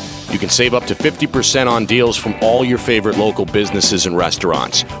page. You can save up to 50% on deals from all your favorite local businesses and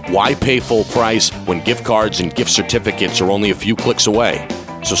restaurants. Why pay full price when gift cards and gift certificates are only a few clicks away?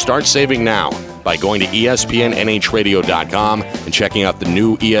 So start saving now by going to ESPNNHradio.com and checking out the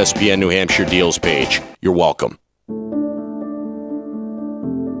new ESPN New Hampshire Deals page. You're welcome.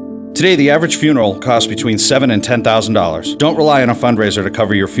 Today, the average funeral costs between $7,000 and $10,000. Don't rely on a fundraiser to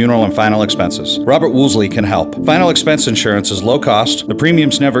cover your funeral and final expenses. Robert Woolsey can help. Final expense insurance is low cost, the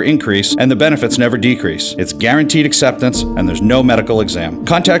premiums never increase, and the benefits never decrease. It's guaranteed acceptance, and there's no medical exam.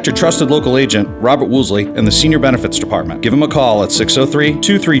 Contact your trusted local agent, Robert Woolsey, in the Senior Benefits Department. Give him a call at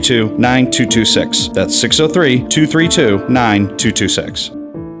 603-232-9226. That's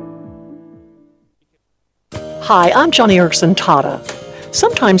 603-232-9226. Hi, I'm Johnny Erickson Tata.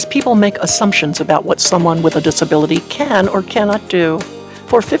 Sometimes people make assumptions about what someone with a disability can or cannot do.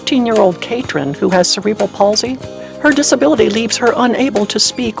 For 15-year-old Katrin, who has cerebral palsy, her disability leaves her unable to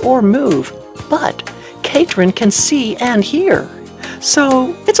speak or move. But Katrin can see and hear.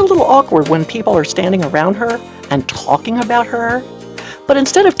 So it's a little awkward when people are standing around her and talking about her. But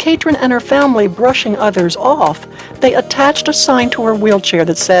instead of Katrin and her family brushing others off, they attached a sign to her wheelchair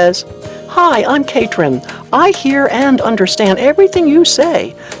that says, "Hi, I'm Katrin. I hear and understand everything you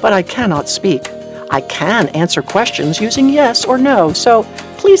say, but I cannot speak. I can answer questions using yes or no, so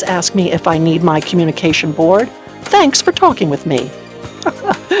please ask me if I need my communication board. Thanks for talking with me."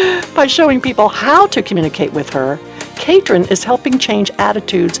 By showing people how to communicate with her, Katrin is helping change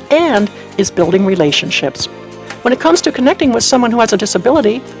attitudes and is building relationships. When it comes to connecting with someone who has a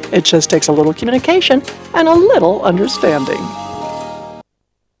disability, it just takes a little communication and a little understanding.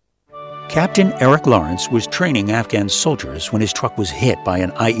 Captain Eric Lawrence was training Afghan soldiers when his truck was hit by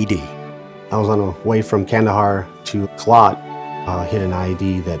an IED. I was on the way from Kandahar to Kalat, hit an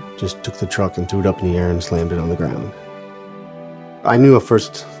IED that just took the truck and threw it up in the air and slammed it on the ground. I knew at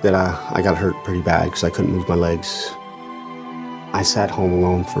first that I got hurt pretty bad because I couldn't move my legs. I sat home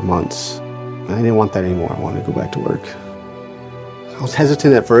alone for months. I didn't want that anymore. I wanted to go back to work. I was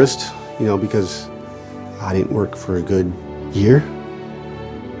hesitant at first, because I didn't work for a good year.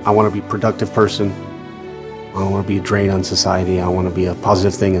 I want to be a productive person. I don't want to be a drain on society. I want to be a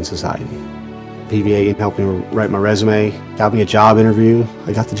positive thing in society. PVA helped me write my resume, got me a job interview.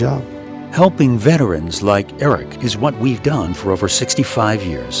 I got the job. Helping veterans like Eric is what we've done for over 65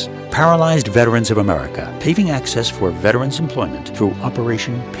 years. Paralyzed Veterans of America, paving access for veterans' employment through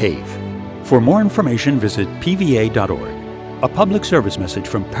Operation PAVE. For more information, visit pva.org. A public service message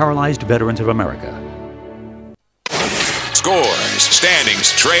from Paralyzed Veterans of America. Scores,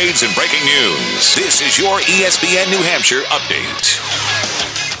 standings, trades, and breaking news. This is your ESPN New Hampshire update.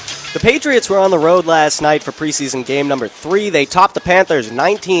 The Patriots were on the road last night for preseason game number 3. They topped the Panthers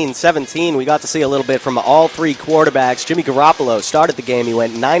 19-17. We got to see a little bit from all three quarterbacks. Jimmy Garoppolo started the game. He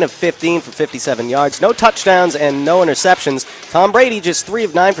went 9 of 15 for 57 yards. No touchdowns and no interceptions. Tom Brady just 3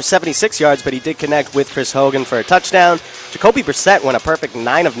 of 9 for 76 yards, but he did connect with Chris Hogan for a touchdown. Jacoby Brissett went a perfect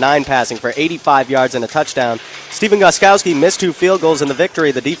 9 of 9 passing for 85 yards and a touchdown. Stephen Gostkowski missed 2 field goals in the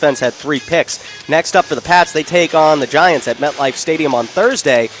victory. The defense had 3 picks. Next up for the Pats, they take on the Giants at MetLife Stadium on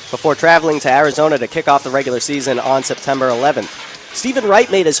Thursday before traveling to Arizona to kick off the regular season on September 11th. Stephen Wright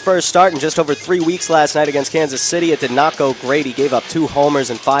made his first start in just over 3 weeks last night against Kansas City. It did not go great. He gave up 2 homers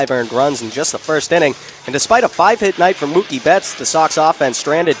and 5 earned runs in just the first inning. And despite a 5-hit night for Mookie Betts, the Sox offense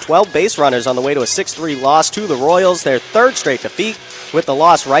stranded 12 base runners on the way to a 6-3 loss to the Royals, their 3rd straight defeat. With the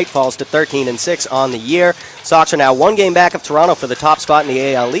loss, Wright falls to 13-6 on the year. Sox are now 1 game back of Toronto for the top spot in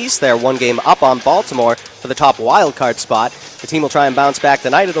the AL East. They're 1 game up on Baltimore for the top wild card spot. The team will try and bounce back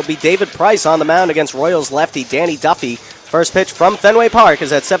tonight. It'll be David Price on the mound against Royals lefty Danny Duffy. First pitch from Fenway Park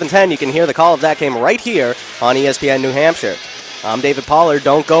is at 7:10. You can hear the call of that game right here on ESPN New Hampshire. I'm David Pollard.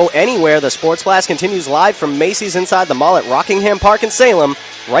 Don't go anywhere. The Sports Blast continues live from Macy's inside the mall at Rockingham Park in Salem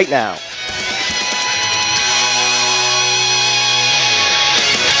right now.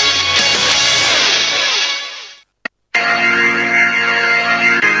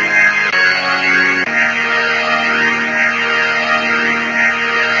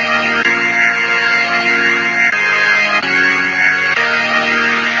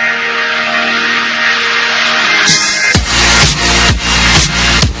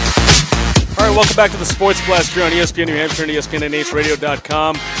 Welcome back to the Sports Blast here on ESPN New Hampshire and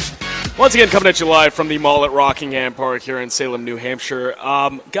ESPNNHradio.com. Once again, coming at you live from the mall at Rockingham Park here in Salem, New Hampshire.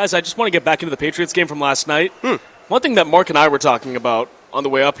 Guys, I just want to get back into the Patriots game from last night. One thing that Mark and I were talking about on the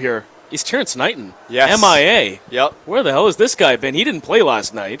way up here is Terrence Knighton. Yes. MIA. Yep. Where the hell has this guy been? He didn't play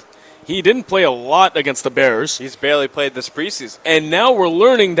last night. He didn't play a lot against the Bears. He's barely played this preseason. And now we're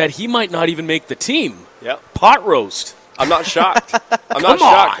learning that he might not even make the team. Yep. Pot roast. I'm not shocked. I'm not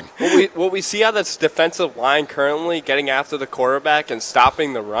shocked. What we see on this defensive line currently, getting after the quarterback and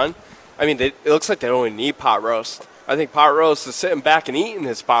stopping the run, I mean, it looks like they don't even need pot roast. I think pot roast is sitting back and eating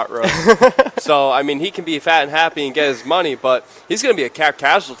his pot roast. So, I mean, he can be fat and happy and get his money, but he's going to be a cap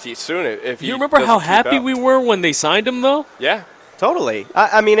casualty soon if he You remember how happy up. we were when they signed him, though? Yeah. Totally.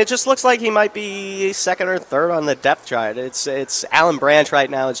 I mean, it just looks like he might be 2nd or 3rd on the depth chart. It's Alan Branch right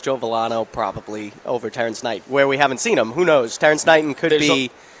now. It's Joe Villano probably over Terrence Knight, where we haven't seen him. Who knows? Terrence Knighton could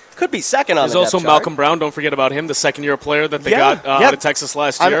be 2nd on the depth chart. There's also Malcolm Brown. Don't forget about him, the second-year player that they got out of Texas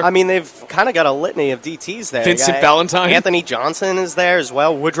last year. I mean, they've kind of got a litany of DTs there. Vincent Valentine. Anthony Johnson is there as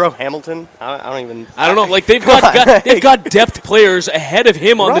well. Woodrow Hamilton. I don't know. Like, they've got depth players ahead of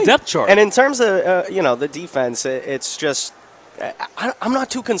him on the depth chart. And in terms of, the defense, it's just... I'm not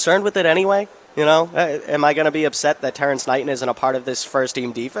too concerned with it anyway. Am I going to be upset that Terrence Knighton isn't a part of this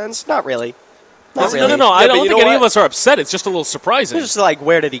first-team defense? Not really. No. I don't think any of us are upset. It's just a little surprising. It's just like,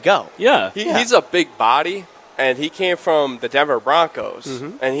 where did he go? Yeah. He's a big body, and he came from the Denver Broncos,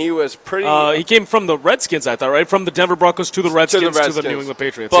 and he was pretty... he came from the Redskins, I thought, right? From the Denver Broncos to the Redskins to the New England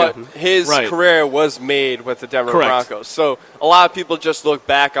Patriots. But his career was made with the Denver Broncos. So a lot of people just look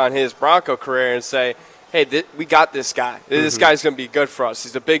back on his Bronco career and say, hey, we got this guy. This guy's going to be good for us.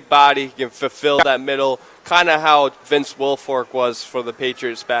 He's a big body. He can fulfill that middle, kind of how Vince Wilfork was for the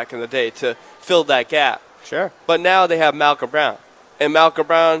Patriots back in the day, to fill that gap. Sure. But now they have Malcolm Brown. And Malcolm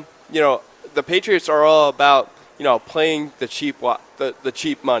Brown, the Patriots are all about, playing the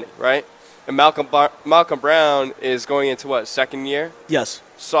cheap money, right? And Malcolm Brown is going into, 2nd year? Yes.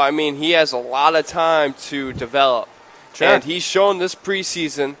 So, I mean, he has a lot of time to develop. Sure. And he's shown this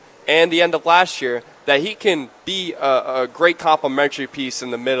preseason and the end of last year that he can be a great complementary piece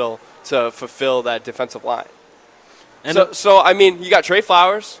in the middle to fulfill that defensive line. And so I mean, you got Trey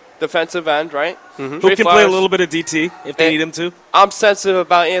Flowers, defensive end, right? Who can play a little bit of DT if they need him to. I'm sensitive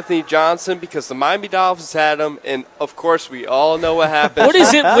about Anthony Johnson because the Miami Dolphins had him, and, of course, we all know what happened. What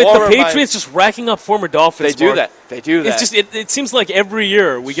is it with the Patriots just racking up former Dolphins? They do that. It's just it seems like every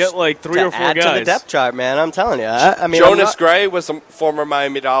year we get like 3 or 4 add guys. to the depth chart, man. I'm telling you. I mean, Jonas Gray was a former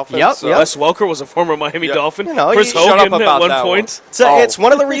Miami Dolphin. Yep. Wes Welker was a former Miami Dolphin. Chris Shut Hogan up about at one that point. It's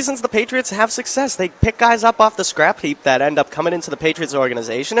one of the reasons the Patriots have success. They pick guys up off the scrap heap that end up coming into the Patriots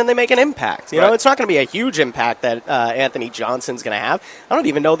organization, and they make an impact. You know, it's not going to be a huge impact that Anthony Johnson's going to have. I don't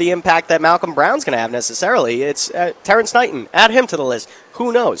even know the impact that Malcolm Brown's going to have necessarily. It's Terrence Knighton. Add him to the list.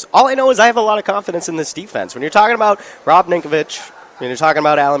 Who knows? All I know is I have a lot of confidence in this defense. When you're talking about Rob Ninkovich, when you're talking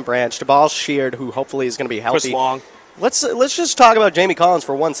about Alan Branch, Jabal Sheard, who hopefully is going to be healthy. Chris Long. Let's just talk about Jamie Collins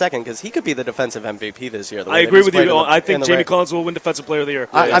for 1 second, because he could be the defensive MVP this year. I agree with you. I think Jamie Collins will win Defensive Player of the Year.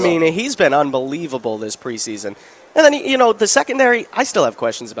 I mean, he's been unbelievable this preseason. And then, the secondary, I still have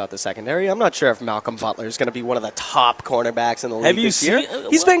questions about the secondary. I'm not sure if Malcolm Butler is going to be one of the top cornerbacks in the league this year.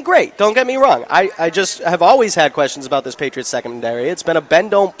 He's been great. Don't get me wrong. I just have always had questions about this Patriots secondary. It's been a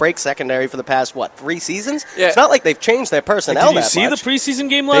bend-don't-break secondary for the past, 3 seasons? Yeah. It's not like they've changed their personnel that much. Did you see the preseason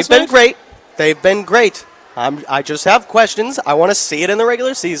game last night? They've been great. I just have questions. I want to see it in the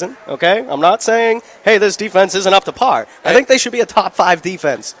regular season, okay? I'm not saying, hey, this defense isn't up to par. I think they should be a top 5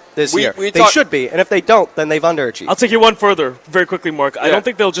 defense this year. They should be, and if they don't, then they've underachieved. I'll take you one further very quickly, Mark. Yeah. I don't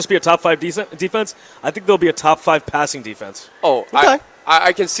think they'll just be a top 5 defense. I think they'll be a top 5 passing defense. Oh, okay.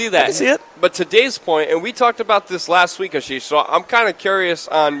 I can see that. I can see it. But to Dave's point, and we talked about this last week, Ashish, so I'm kind of curious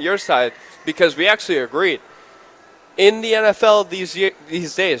on your side because we actually agreed. In the NFL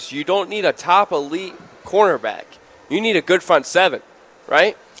these days, you don't need a top elite cornerback. You need a good front seven,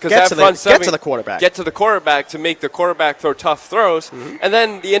 right? Because get to the quarterback. Get to the quarterback to make the quarterback throw tough throws, and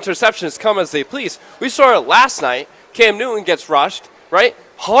then the interceptions come as they please. We saw it last night. Cam Newton gets rushed, right?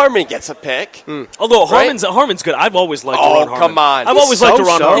 Harmon gets a pick. Although Harmon's good. I've always liked Ron Harmon. Come on. I've always liked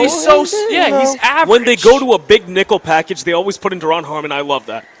Ron Harmon. He's he's average. When they go to a big nickel package, they always put in Ron Harmon. I love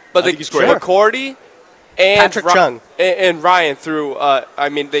that. But I think he's great. McCourty and Patrick Chung and Ryan threw.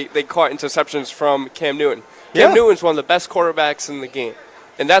 They caught interceptions from Cam Newton. Cam Newton's one of the best quarterbacks in the game,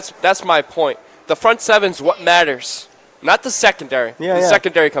 and that's my point. The front seven's what matters, not the secondary. The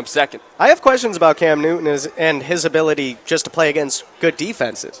secondary comes second. I have questions about Cam Newton and his ability just to play against good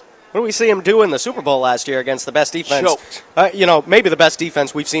defenses. What do we see him do in the Super Bowl last year against the best defense? Choked. Maybe the best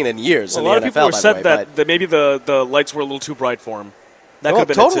defense we've seen in years. A lot of people have said that maybe the lights were a little too bright for him. That could have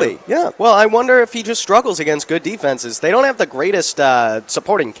been totally. It too. Yeah. Well, I wonder if he just struggles against good defenses. They don't have the greatest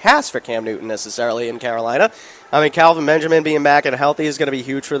supporting cast for Cam Newton necessarily in Carolina. I mean, Calvin Benjamin being back and healthy is going to be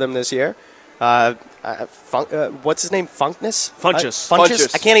huge for them this year. What's his name? Funchess.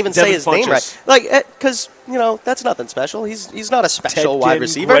 I can't even say his name right. Because that's nothing special. He's not a special wide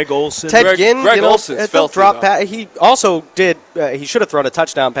receiver. Greg Olsen. Ted Ginn. Greg Olsen's filthy, drop pass. He also did. He should have thrown a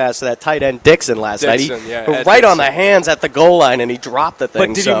touchdown pass to that tight end Dixon last night. Right on the hands at the goal line, and he dropped the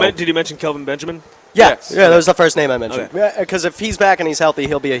thing. But did you mention Kelvin Benjamin? Yes. That was the first name I mentioned. Because if he's back and he's healthy,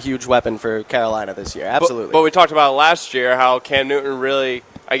 he'll be a huge weapon for Carolina this year. Absolutely. But we talked about last year how Cam Newton really,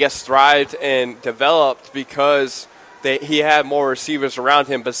 I guess, thrived and developed because he had more receivers around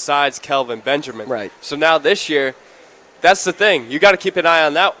him besides Kelvin Benjamin. Right. So now this year, that's the thing. You got to keep an eye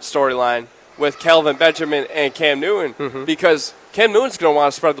on that storyline with Kelvin Benjamin and Cam Newton because Cam Newton's going to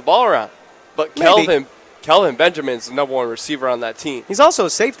want to spread the ball around. But Kelvin Benjamin's the number one receiver on that team. He's also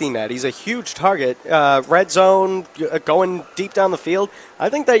a safety net. He's a huge target. Red zone, going deep down the field. I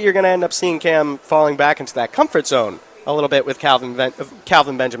think that you're going to end up seeing Cam falling back into that comfort zone a little bit with Calvin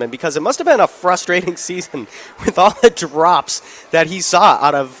Benjamin because it must have been a frustrating season with all the drops that he saw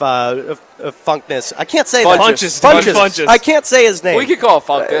out of Funkness. I can't say Funchess. I can't say his name. We could call it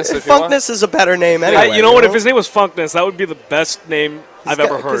Funkness if you want. Funkness is a better name anyway. You know what? If his name was Funkness, that would be the best name I've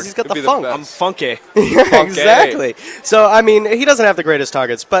ever heard. Because he's got the funk. I'm funky. Exactly. So, I mean, he doesn't have the greatest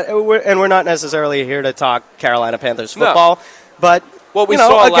targets, but we're not necessarily here to talk Carolina Panthers football. No. But what we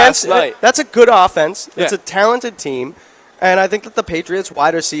saw last night. That's a good offense. It's a talented team. And I think that the Patriots the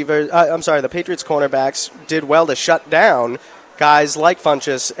Patriots cornerbacks did well to shut down guys like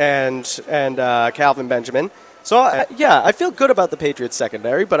Funchess and Calvin Benjamin. So, I feel good about the Patriots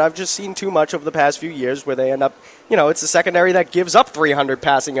secondary, but I've just seen too much over the past few years where they end up, it's a secondary that gives up 300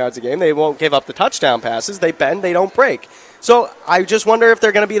 passing yards a game. They won't give up the touchdown passes. They bend, they don't break. So I just wonder if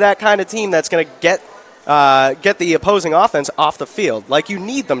they're going to be that kind of team that's going to get the opposing offense off the field like you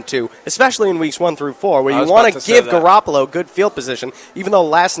need them to, especially in weeks 1 through 4, where you want to give Garoppolo good field position, even though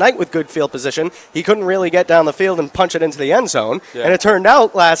last night with good field position, he couldn't really get down the field and punch it into the end zone. Yeah. And it turned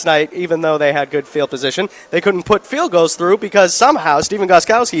out last night, even though they had good field position, they couldn't put field goals through because somehow Stephen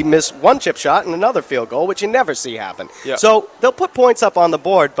Gostkowski missed one chip shot and another field goal, which you never see happen. Yeah. So they'll put points up on the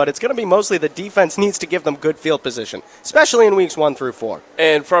board, but it's going to be mostly the defense needs to give them good field position, especially in weeks 1 through 4.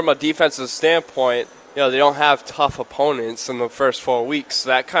 And from a defensive standpoint, they don't have tough opponents in the first 4 weeks. So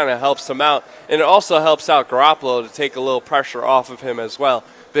that kind of helps them out. And it also helps out Garoppolo to take a little pressure off of him as well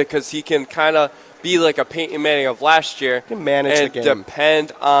because he can kind of be like a Peyton Manning of last year and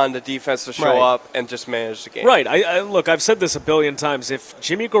depend on the defense to show up and just manage the game. Right. Look, I've said this a billion times. If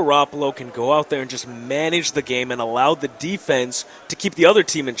Jimmy Garoppolo can go out there and just manage the game and allow the defense to keep the other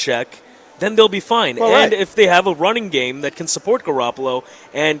team in check, then they'll be fine. If they have a running game that can support Garoppolo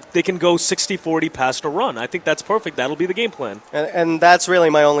and they can go 60-40 pass to run, I think that's perfect. That'll be the game plan. And that's really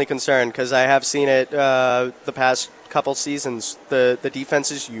my only concern because I have seen it the past couple seasons, the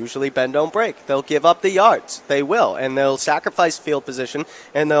defenses usually bend, don't break. They'll give up the yards. They will. And they'll sacrifice field position,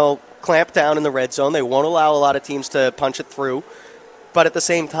 and they'll clamp down in the red zone. They won't allow a lot of teams to punch it through. But at the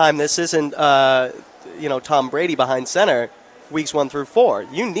same time, this isn't, Tom Brady behind center weeks 1 through 4.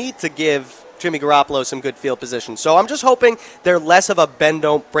 You need to give Jimmy Garoppolo some good field position. So I'm just hoping they're less of a bend,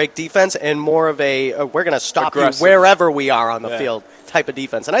 don't break defense and more of a we're going to stop aggressive. you wherever we are on the field type of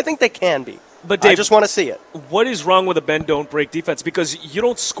defense. And I think they can be. But Dave, I just want to see it. What is wrong with a bend, don't break defense? Because you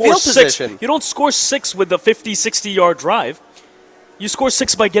don't score Field 6. position. You don't score 6 with a 50, 60-yard drive. You score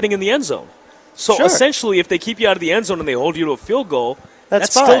 6 by getting in the end zone. So Sure. essentially, if they keep you out of the end zone and they hold you to a field goal,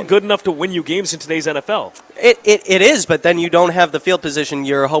 that's fine. still good enough to win you games in today's NFL. It is, but then you don't have the field position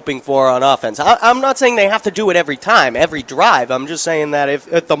you're hoping for on offense. I'm not saying they have to do it every time, every drive. I'm just saying that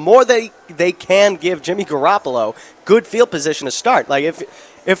if the more they can give Jimmy Garoppolo good field position to start, like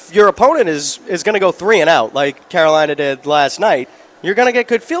if your opponent is going to go 3 and out like Carolina did last night, you're going to get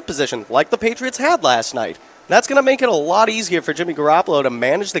good field position like the Patriots had last night. That's going to make it a lot easier for Jimmy Garoppolo to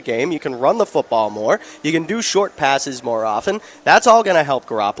manage the game. You can run the football more. You can do short passes more often. That's all going to help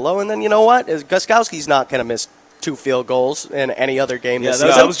Garoppolo. And then you know what? Gostkowski's not going to miss 2 field goals in any other game this season.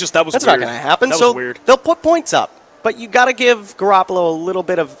 That was That's weird. not going to happen. That so was weird. they'll put points up. But you got to give Garoppolo a little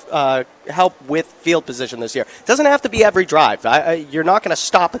bit of help with field position this year. It doesn't have to be every drive. You're not going to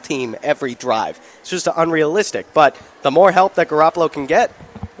stop a team every drive. It's just unrealistic. But the more help that Garoppolo can get,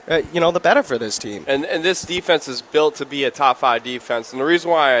 the better for this team. And this defense is built to be a top 5 defense. And the reason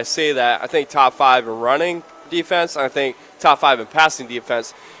why I say that, I think top 5 in running defense, and I think top 5 in passing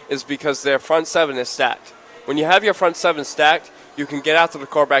defense, is because their front 7 is stacked. When you have your front 7 stacked, you can get out to the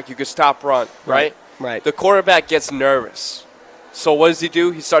quarterback, you can stop run, right? Right. The quarterback gets nervous. So what does he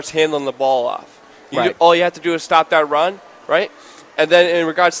do? He starts handling the ball off. Right. All you have to do is stop that run, right? And then in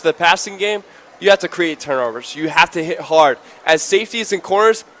regards to the passing game, you have to create turnovers. You have to hit hard. As safeties and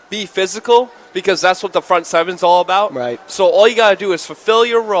corners, be physical, because that's what the front 7's all about. Right. So all you got to do is fulfill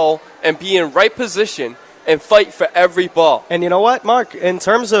your role and be in right position and fight for every ball. And you know what, Mark? In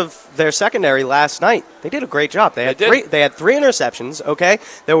terms of their secondary last night, they did a great job. They had did. three interceptions, okay?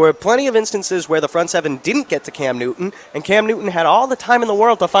 There were plenty of instances where the front 7 didn't get to Cam Newton, and Cam Newton had all the time in the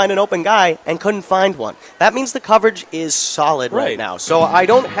world to find an open guy and couldn't find one. That means the coverage is solid right now. So I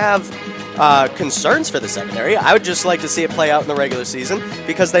don't have concerns for the secondary. I would just like to see it play out in the regular season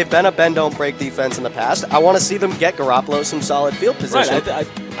because they've been a bend-don't-break defense in the past. I want to see them get Garoppolo some solid field position I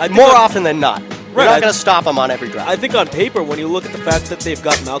think more often than not. We're Right, not going to stop him on every drive. I think on paper, when you look at the fact that they've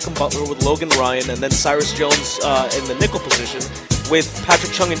got Malcolm Butler with Logan Ryan and then Cyrus Jones in the nickel position with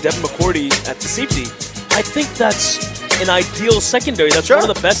Patrick Chung and Devin McCourty at the safety, I think that's an ideal secondary. That's one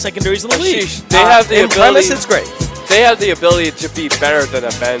of the best secondaries in the league. They have the in ability. premise, it's great. They have the ability to be better than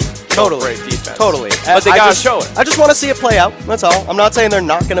a bend. Totally. Break defense. Totally. But they I got to just- show it. I just want to see it play out. That's all. I'm not saying they're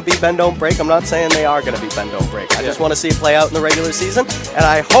not going to be bend, don't break. I'm not saying they are going to be bend, don't break. I just want to see it play out in the regular season, and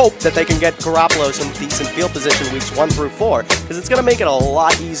I hope that they can get Garoppolo some decent field position weeks 1 through 4, because it's going to make it a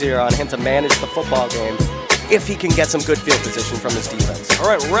lot easier on him to manage the football game if he can get some good field position from his defense. All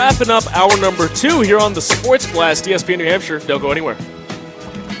right, wrapping up hour number 2 here on the Sports Blast, ESPN New Hampshire. Don't go anywhere.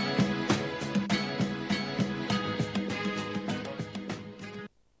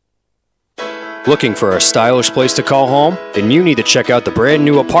 Looking for a stylish place to call home? Then you need to check out the brand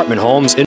new Apartment Homes in